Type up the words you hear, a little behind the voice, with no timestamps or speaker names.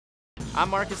I'm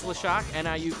Marcus Leshock,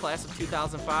 NIU class of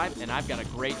 2005, and I've got a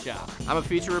great job. I'm a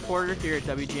feature reporter here at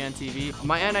WGN TV.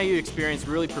 My NIU experience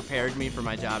really prepared me for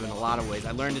my job in a lot of ways.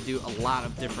 I learned to do a lot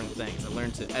of different things. I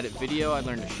learned to edit video, I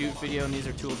learned to shoot video, and these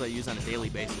are tools I use on a daily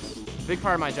basis. A big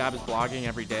part of my job is blogging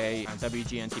every day on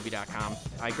WGNTV.com.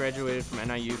 I graduated from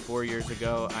NIU 4 years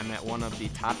ago. I'm at one of the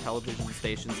top television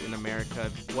stations in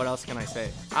America. What else can I say?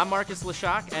 I'm Marcus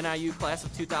Leshock, NIU class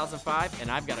of 2005,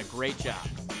 and I've got a great job.